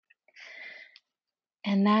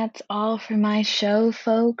And that's all for my show,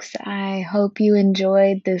 folks. I hope you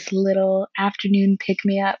enjoyed this little afternoon pick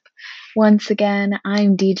me up. Once again,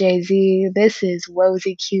 I'm DJ Z. This is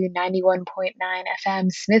WOZQ 91.9 FM,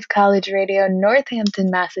 Smith College Radio, Northampton,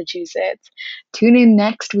 Massachusetts. Tune in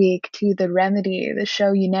next week to The Remedy, the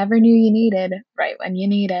show you never knew you needed, right when you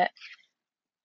need it.